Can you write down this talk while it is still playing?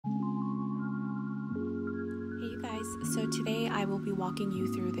guys, so today I will be walking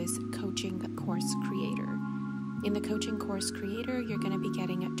you through this coaching course creator. In the coaching course creator, you're going to be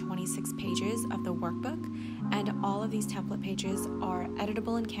getting 26 pages of the workbook, and all of these template pages are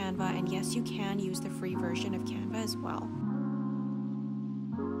editable in Canva, and yes, you can use the free version of Canva as well.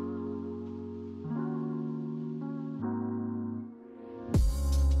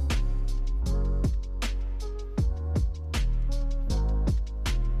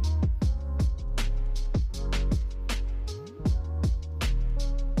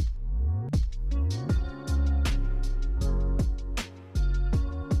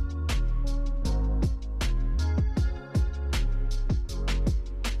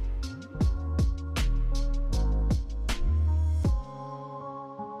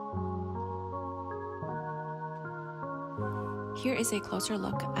 Here is a closer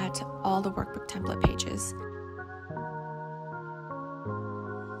look at all the workbook template pages.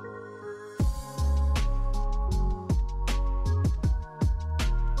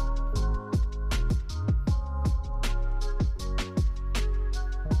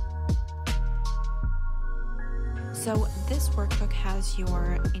 So this workbook has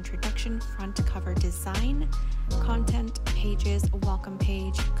your introduction, front cover design, content, pages, welcome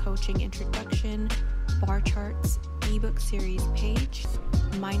page, coaching introduction, bar charts, ebook series page,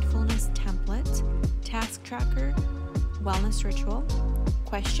 mindfulness template, task tracker, wellness ritual,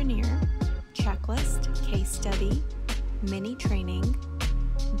 questionnaire, checklist, case study, mini training,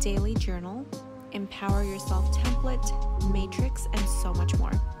 daily journal, empower yourself template, matrix, and so much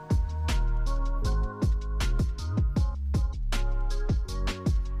more.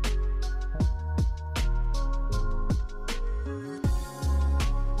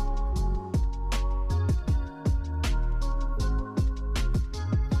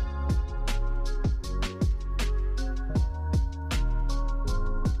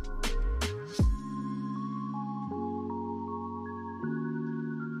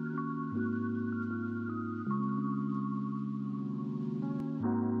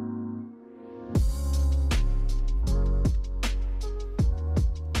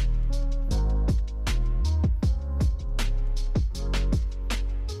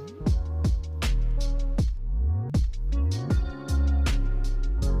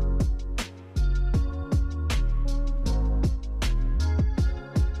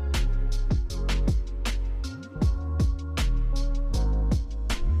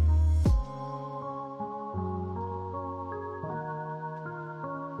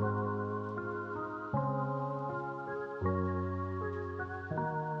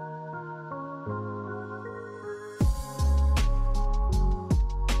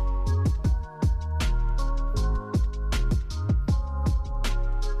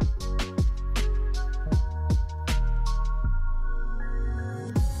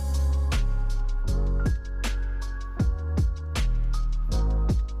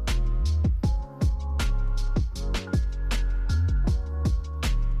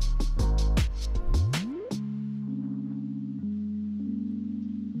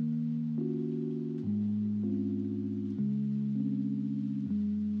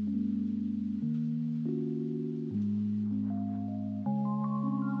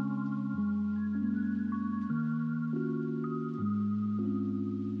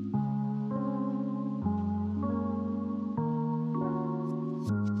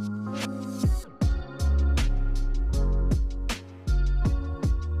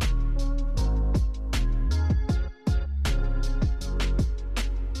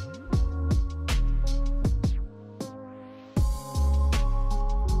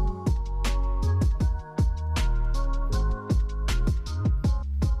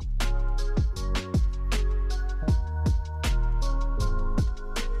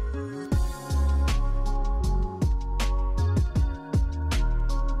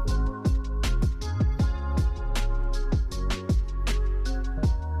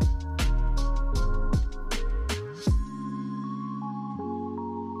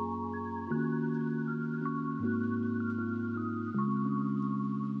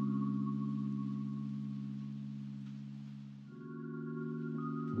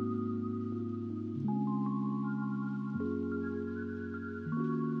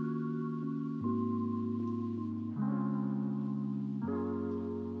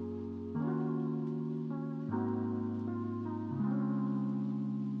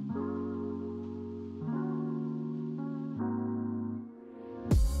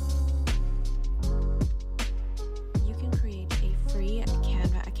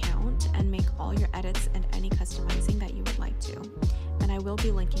 Edits and any customizing that you would like to. And I will be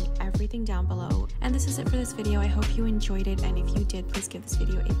linking every everything down below. And this is it for this video. I hope you enjoyed it, and if you did, please give this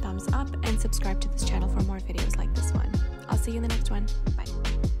video a thumbs up and subscribe to this channel for more videos like this one. I'll see you in the next one. Bye.